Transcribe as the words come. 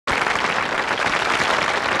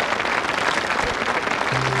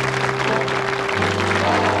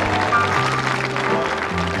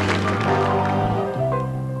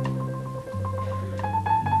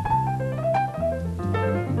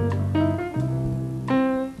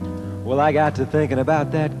Well, I got to thinking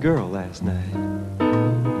about that girl last night,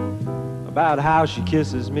 about how she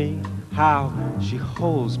kisses me, how she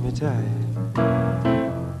holds me tight.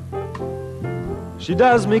 She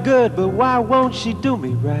does me good, but why won't she do me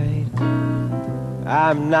right?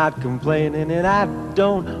 I'm not complaining and I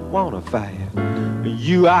don't want to fight.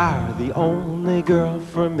 You are the only girl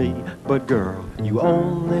for me, but girl, you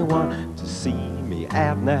only want to see me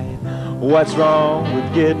at night. What's wrong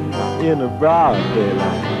with getting in a broad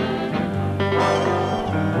daylight?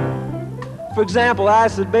 For example, I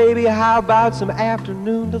said, baby, how about some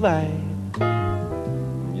afternoon delight?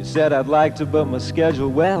 You said I'd like to, but my schedule,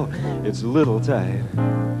 well, it's a little tight.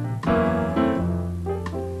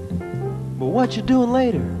 But what you doing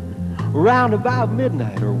later? Around about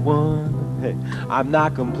midnight or 1? Hey, I'm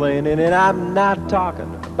not complaining and I'm not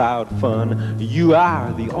talking about fun. You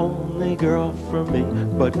are the only girl for me,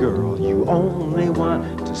 but girl, you only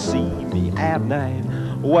want to see me at night.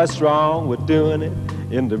 What's wrong with doing it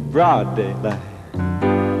in the broad daylight?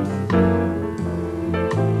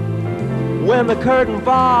 When the curtain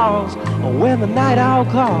falls, or when the night owl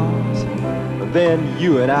calls, then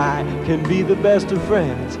you and I can be the best of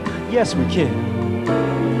friends. Yes, we can.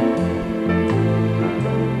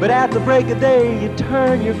 But at the break of day, you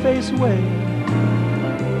turn your face away,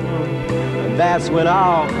 and that's when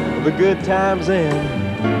all the good times end.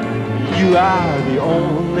 You are the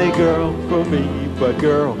only girl for me, but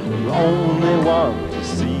girl, you only want to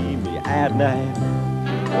see me at night.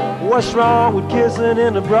 What's wrong with kissing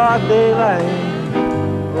in the broad daylight?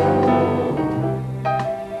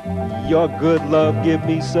 Your good love gives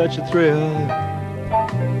me such a thrill.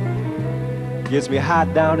 Gets me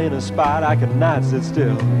hot down in a spot I cannot sit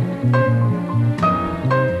still.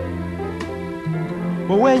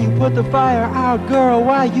 But when you put the fire out, girl,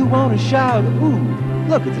 why you wanna shout? Ooh,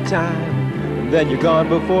 look at the time. And then you're gone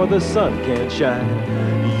before the sun can shine.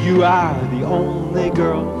 You are the only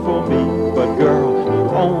girl for me, but girl, you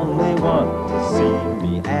only want to see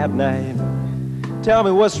me at night. Tell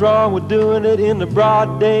me what's wrong with doing it in the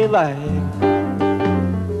broad daylight?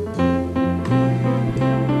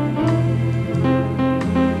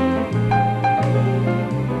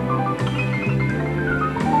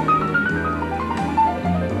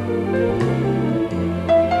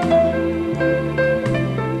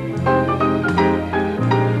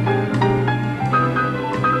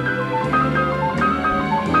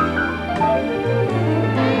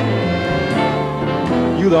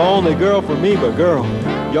 You're the only girl for me, but girl,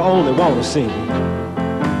 you only want to see me.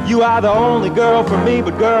 You are the only girl for me,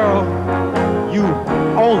 but girl, you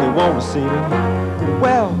only want to see me.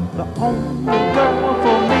 Well, the only girl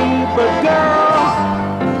for me, but girl,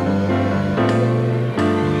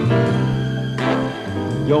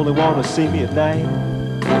 you only want to see me at night.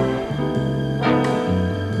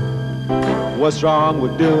 What's wrong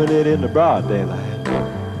with doing it in the broad daylight?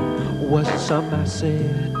 Was it something I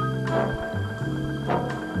said?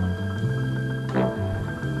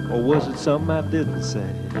 Or was it something I didn't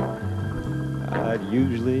say? It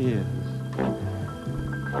usually is.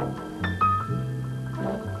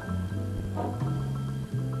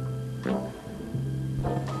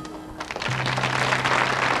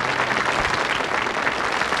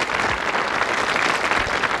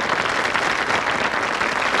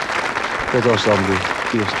 Dat was dan de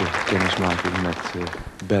eerste kennismaking met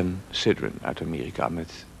Ben Sidran uit Amerika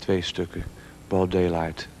met 2 stukken, Broad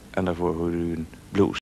Daylight en daarvoor hoorde u een blues.